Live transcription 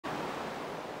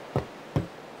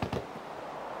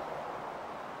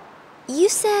You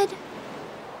said...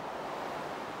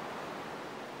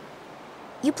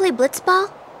 you play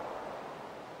blitzball?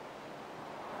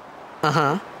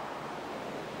 Uh-huh.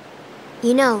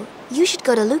 You know, you should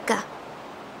go to Luca.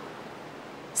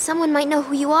 Someone might know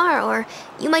who you are, or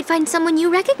you might find someone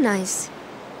you recognize.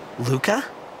 Luca?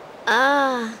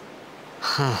 Ah.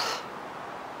 Huh.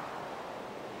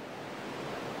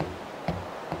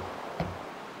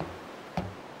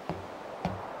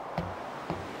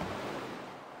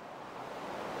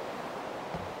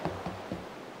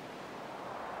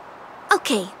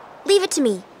 Okay, leave it to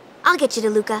me. I'll get you to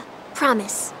Luca.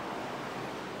 Promise.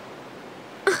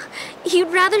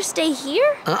 You'd rather stay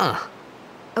here? Uh-uh.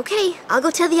 Okay, I'll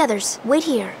go tell the others. Wait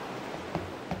here.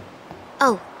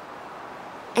 Oh,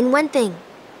 and one thing.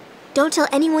 Don't tell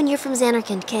anyone you're from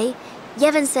Xanarkand, okay?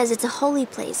 Yevon says it's a holy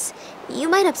place. You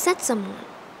might upset someone.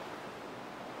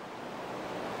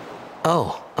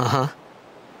 Oh, uh-huh.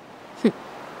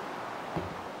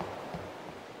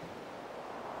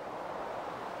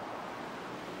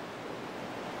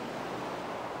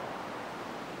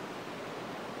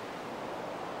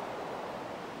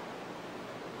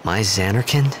 My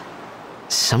Xanarkand?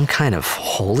 Some kind of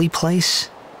holy place?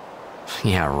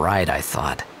 Yeah, right, I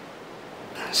thought.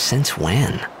 Since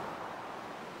when?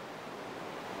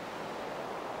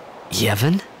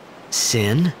 Yevon?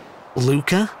 Sin?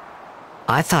 Luca?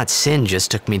 I thought Sin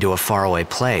just took me to a faraway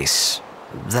place,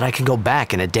 that I could go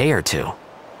back in a day or two.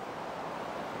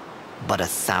 But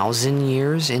 1,000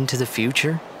 years into the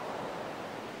future?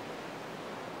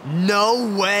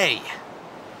 No way!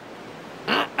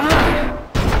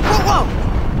 Whoa!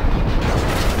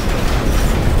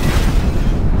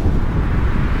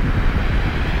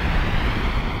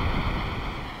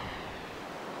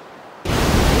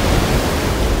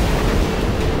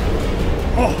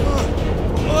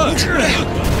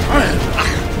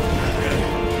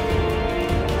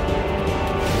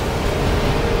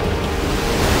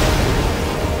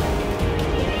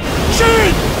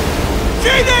 Shin!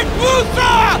 Sinek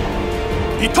Musa!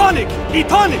 Etonic!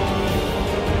 Etonic!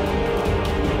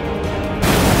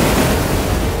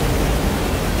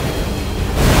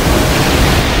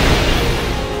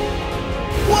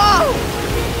 Whoa!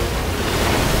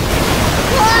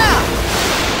 Wow!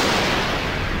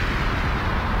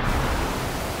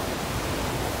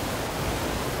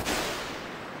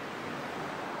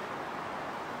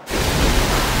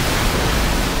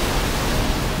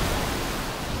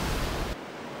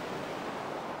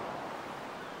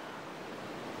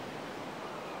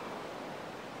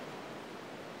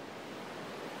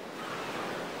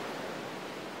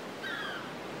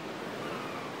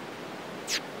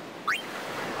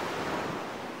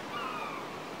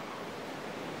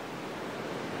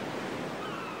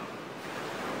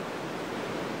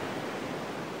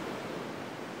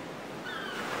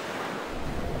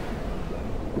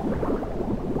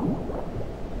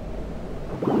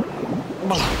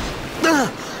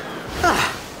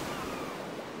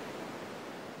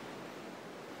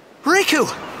 Riku!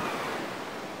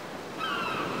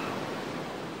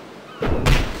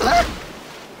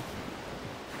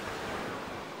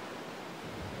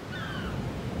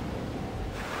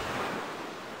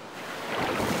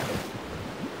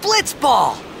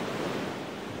 Blitzball!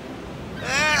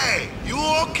 Hey, you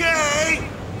okay?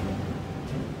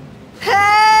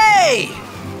 Hey!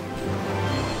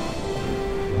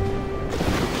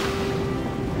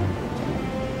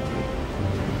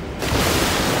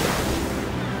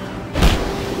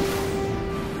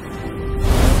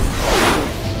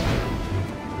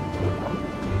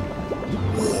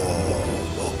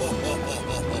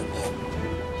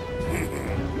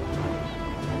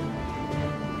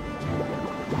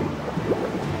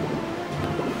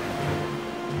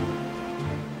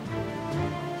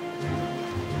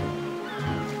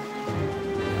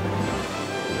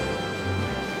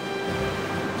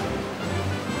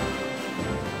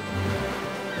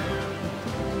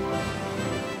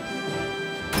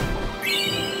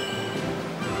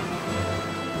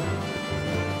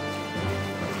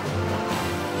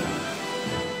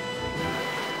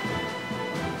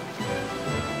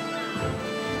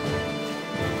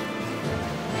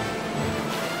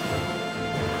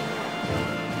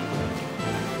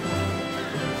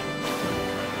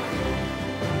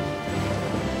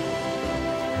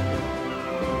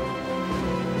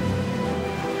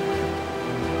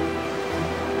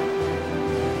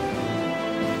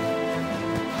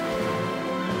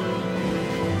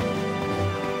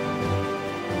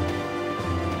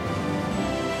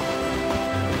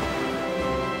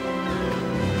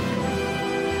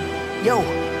 Yo.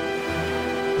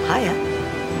 Hiya.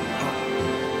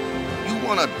 You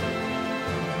wanna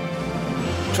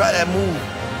try that move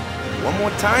one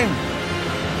more time?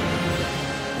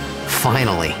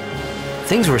 Finally.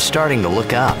 Things were starting to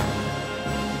look up.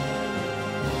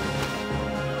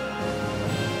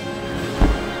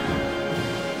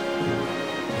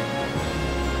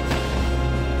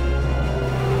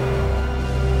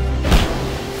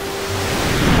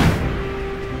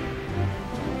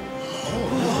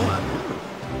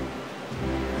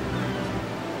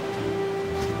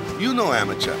 You know,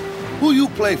 amateur. Who you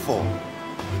play for?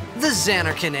 The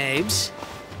Xanarkin Abes.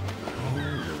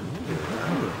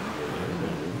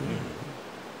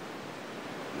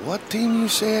 What team you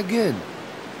say again?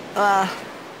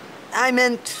 I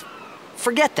meant,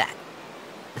 forget that.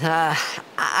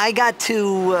 I got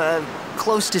too,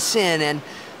 close to Sin, and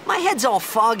my head's all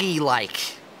foggy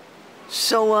like.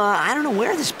 So, I don't know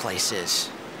where this place is.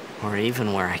 Or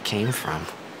even where I came from.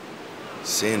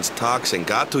 Sin's toxin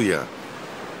got to you.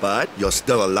 But you're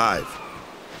still alive.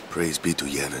 Praise be to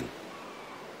Yevon.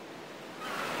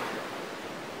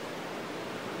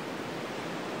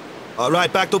 All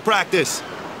right, back to practice.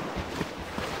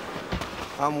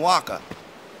 I'm Waka,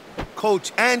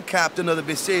 coach and captain of the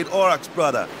Besaid Aurochs,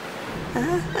 brother.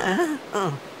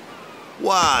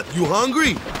 What, you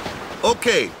hungry?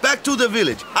 Okay, back to the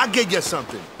village. I'll get you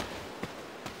something.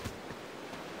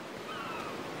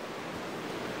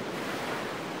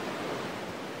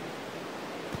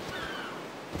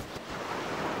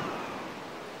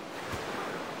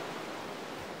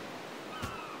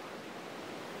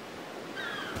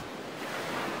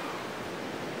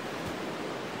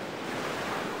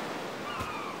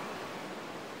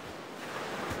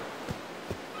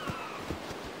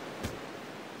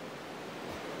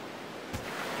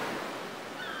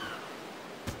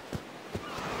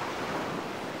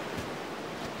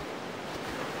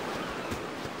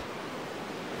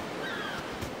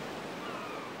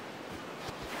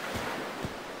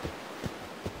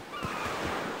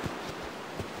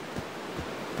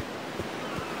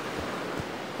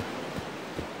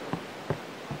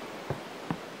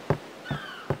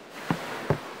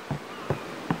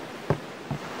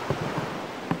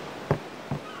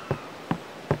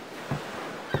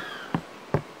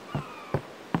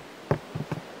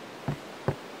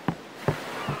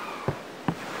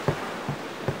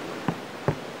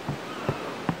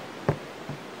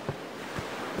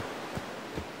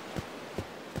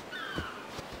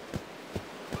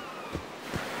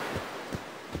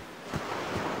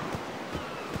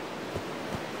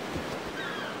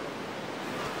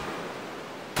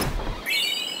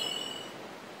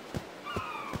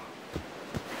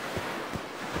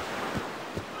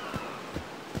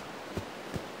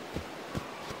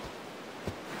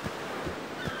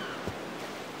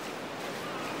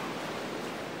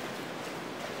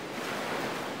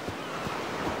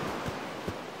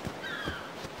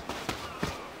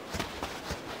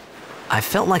 I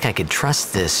felt like I could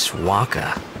trust this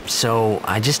Waka, so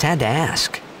I just had to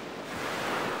ask.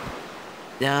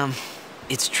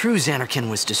 It's true Xanarkin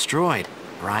was destroyed,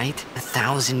 right?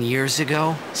 1,000 years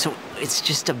ago? So it's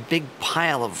just a big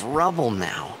pile of rubble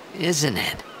now, isn't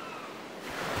it?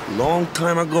 Long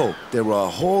time ago, there were a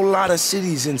whole lot of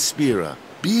cities in Spira.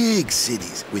 Big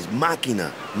cities with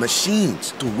machina,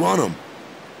 machines to run them.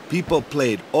 People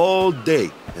played all day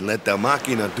and let the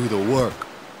machina do the work.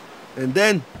 And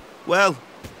then, well,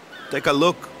 take a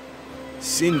look.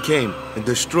 Sin came and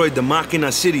destroyed the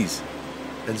machina cities.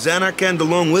 And Xanarkand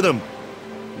along with him.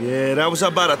 Yeah, that was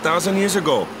about 1,000 years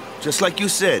ago. Just like you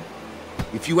said.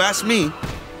 If you ask me,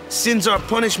 Sin's our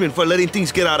punishment for letting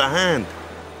things get out of hand.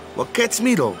 What gets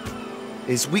me, though,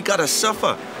 is we gotta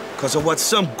suffer because of what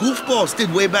some goofballs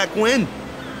did way back when.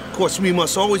 Of course, we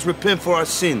must always repent for our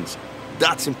sins.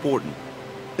 That's important.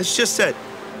 It's just that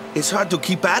it's hard to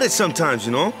keep at it sometimes,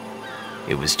 you know?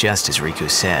 It was just as Riku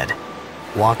said.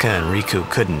 Waka and Riku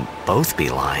couldn't both be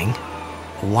lying.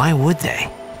 Why would they?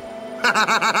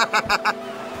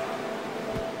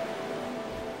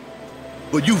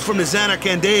 But you from the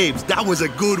Xanarkand Abes, that was a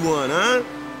good one, huh?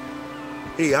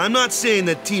 Hey, I'm not saying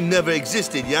that team never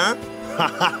existed, yeah?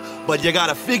 But you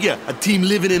gotta figure, a team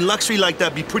living in luxury like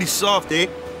that be pretty soft, eh?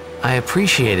 I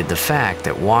appreciated the fact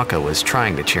that Waka was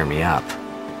trying to cheer me up.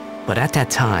 But at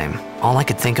that time, all I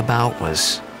could think about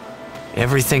was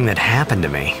everything that happened to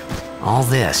me. All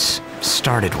this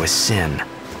started with Sin.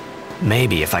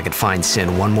 Maybe if I could find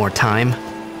Sin one more time,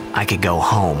 I could go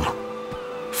home.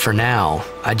 For now,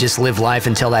 I just live life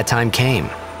until that time came.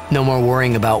 No more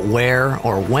worrying about where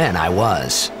or when I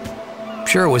was.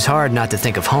 Sure, it was hard not to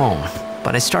think of home,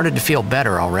 but I started to feel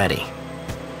better already.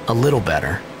 A little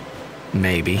better,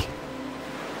 maybe.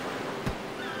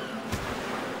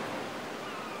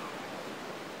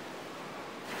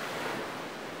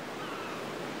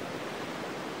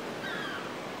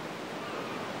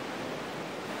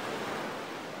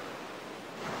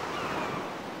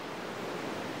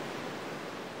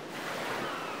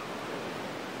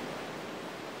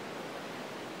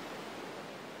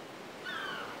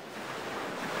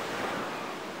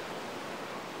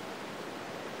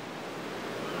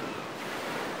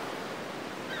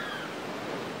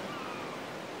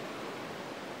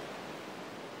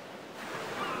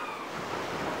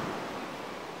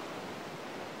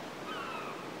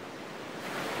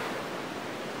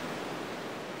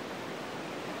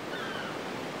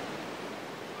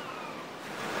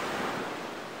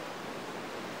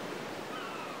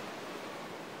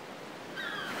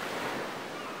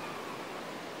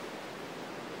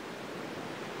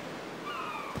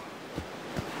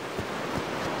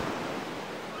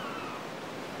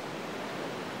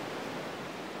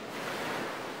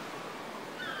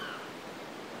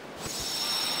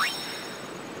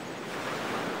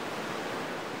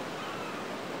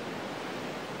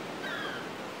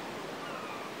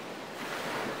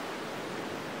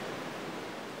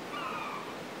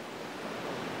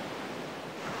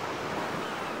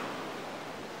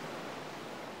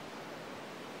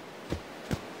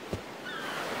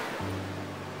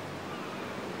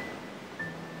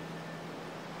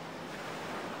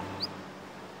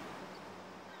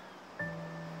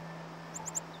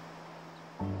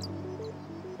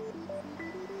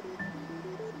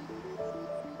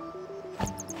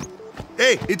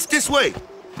 Hey, it's this way.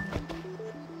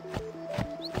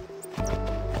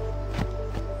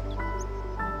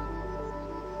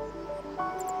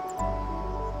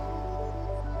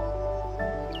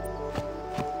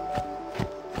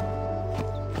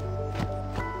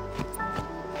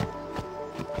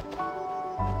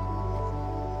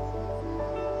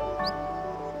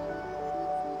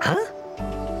 Huh?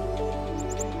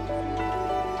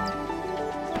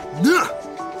 Nah.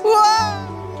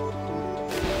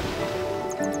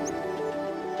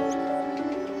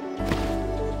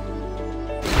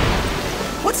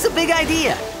 What's the big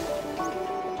idea?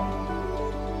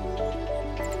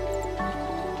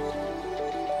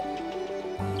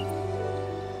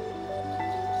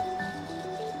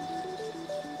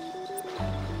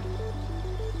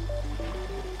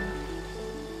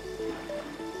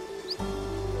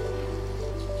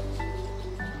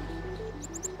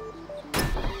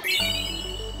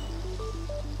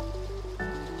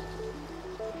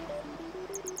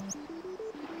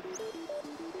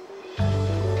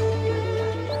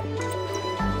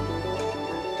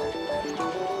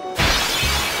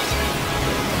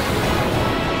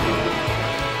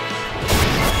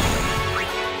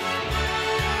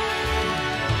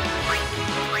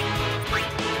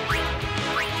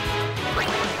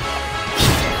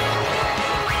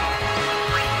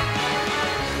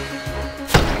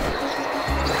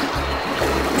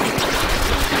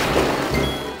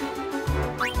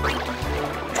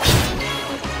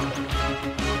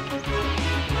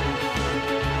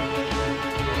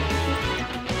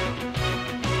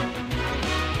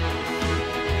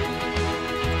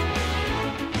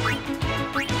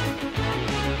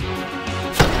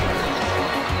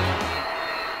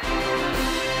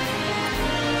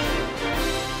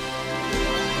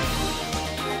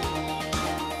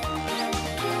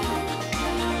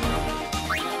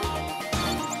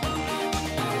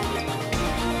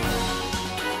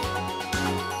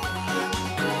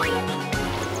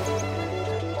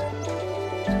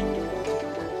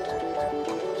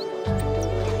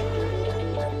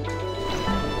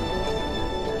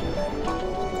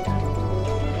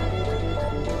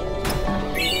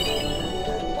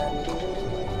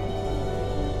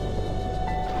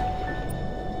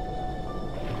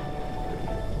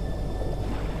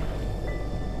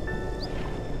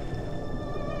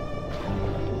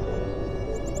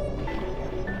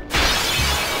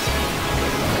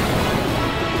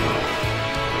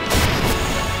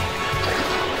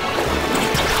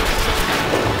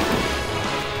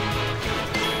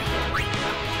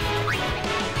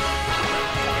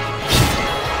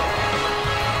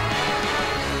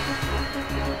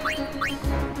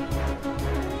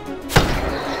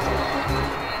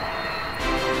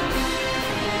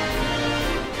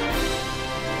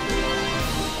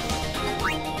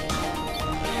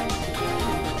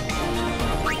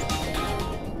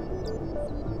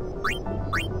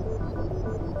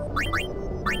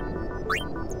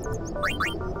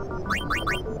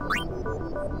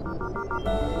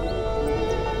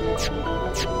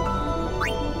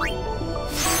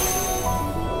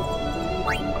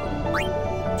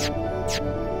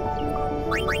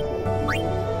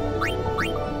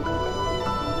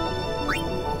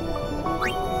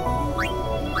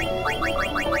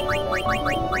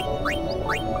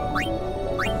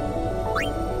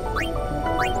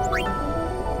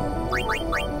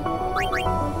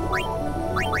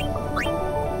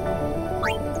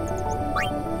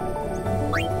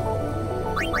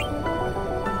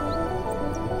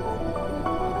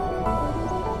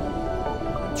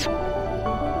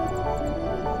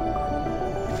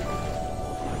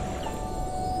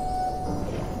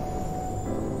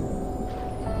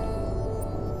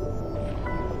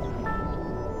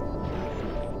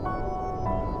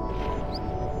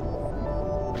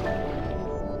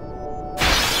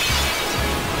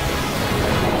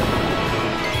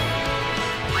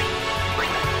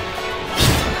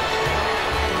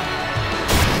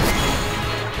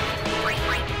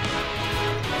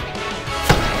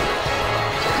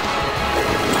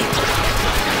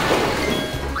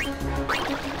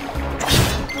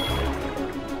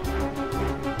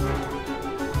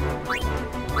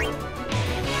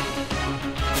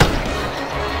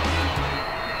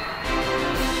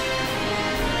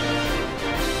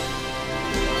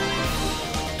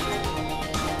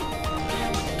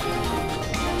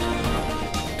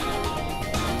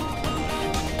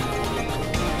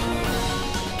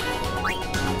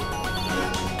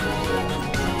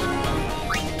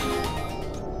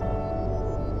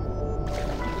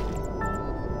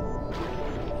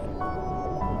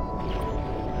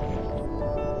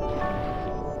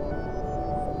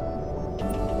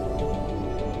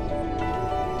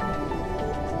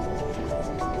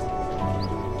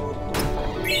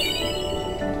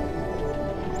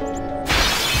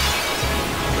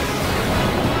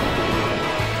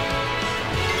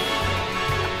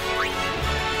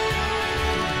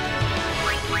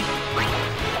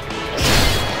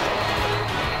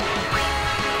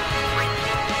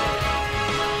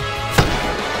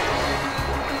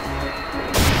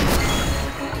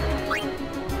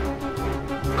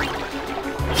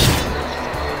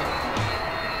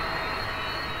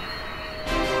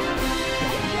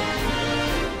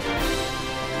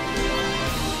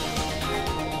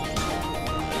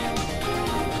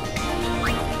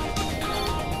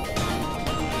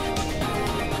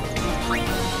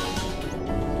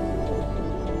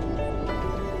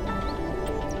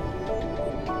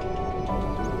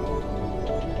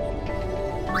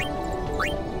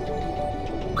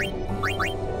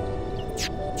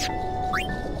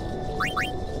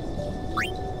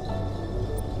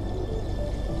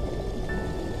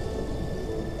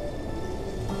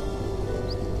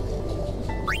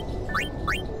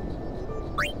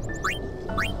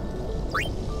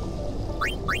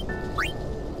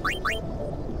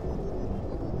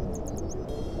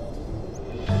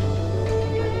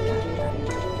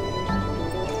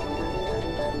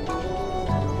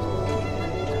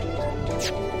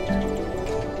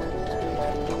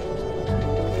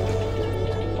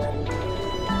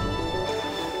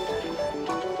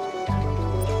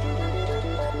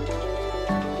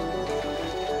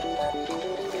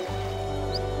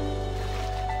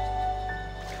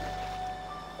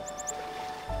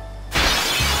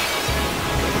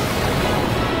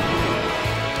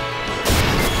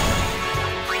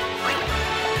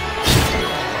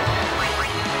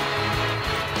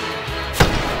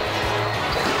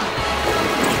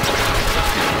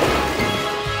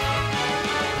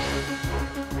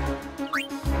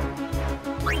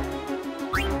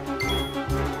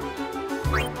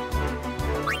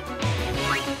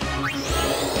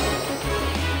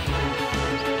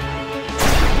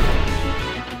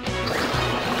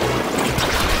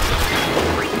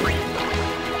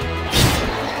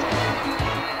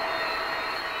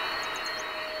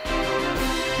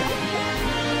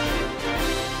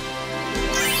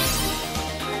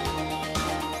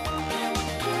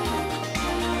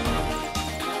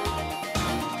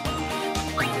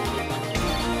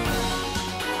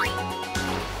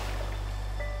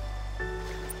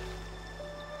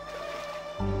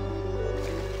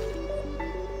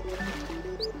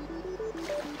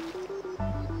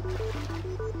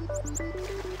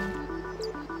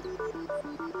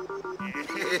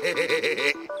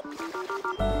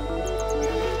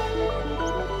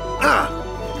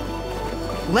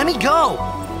 Let me go!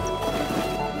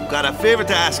 Got a favor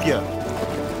to ask you.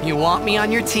 You want me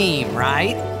on your team,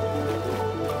 right?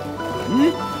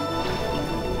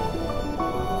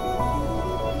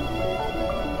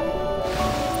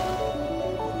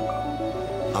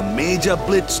 A major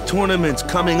Blitz tournament's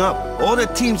coming up. All the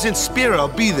teams in Spira will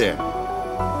be there.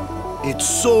 It's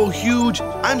so huge,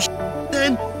 I'm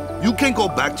then you can go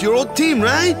back to your old team,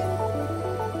 right?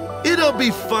 It'll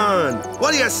be fun.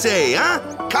 What do you say, huh?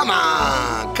 Come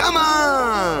on, come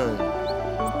on!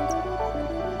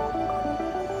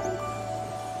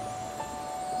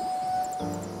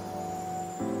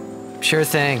 Sure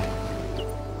thing.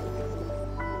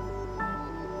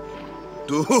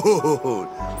 Dude,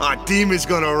 our team is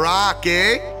gonna rock,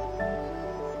 eh?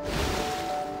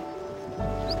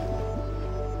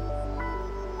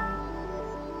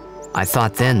 I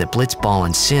thought then that Blitzball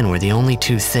and Sin were the only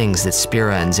two things that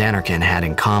Spira and Xanarkand had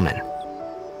in common.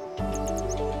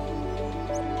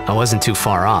 I wasn't too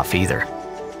far off either.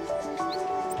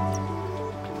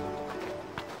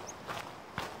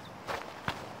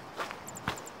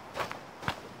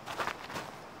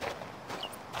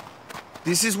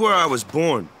 This is where I was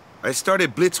born. I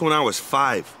started Blitz when I was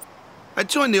 5. I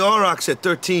joined the Aurochs at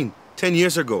 13, 10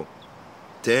 years ago.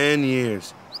 10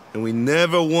 years, and we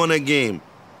never won a game.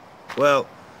 Well,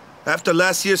 after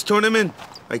last year's tournament,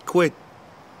 I quit.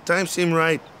 Time seemed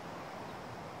right.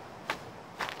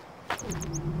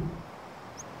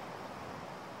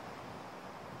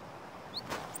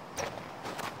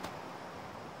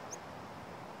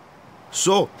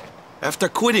 So, after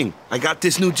quitting, I got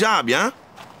this new job, yeah?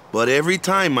 But every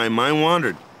time my mind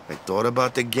wandered, I thought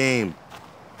about the game.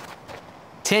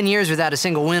 10 years without a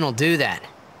single win will do that.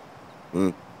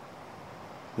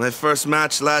 My first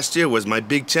match last year was my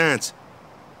big chance.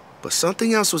 But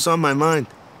something else was on my mind.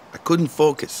 I couldn't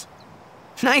focus.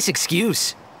 Nice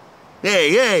excuse.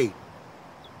 Hey, hey!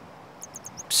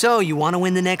 So, you want to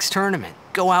win the next tournament?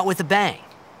 Go out with a bang.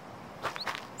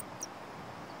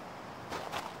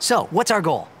 So, what's our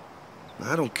goal?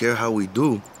 I don't care how we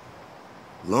do.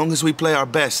 As long as we play our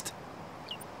best.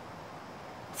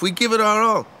 If we give it our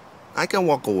all, I can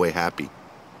walk away happy.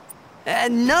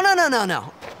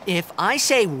 No. If I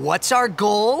say, what's our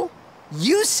goal?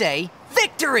 You say,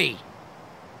 victory!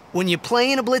 When you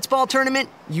play in a Blitzball tournament,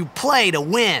 you play to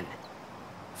win.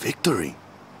 Victory?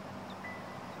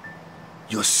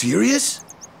 You're serious?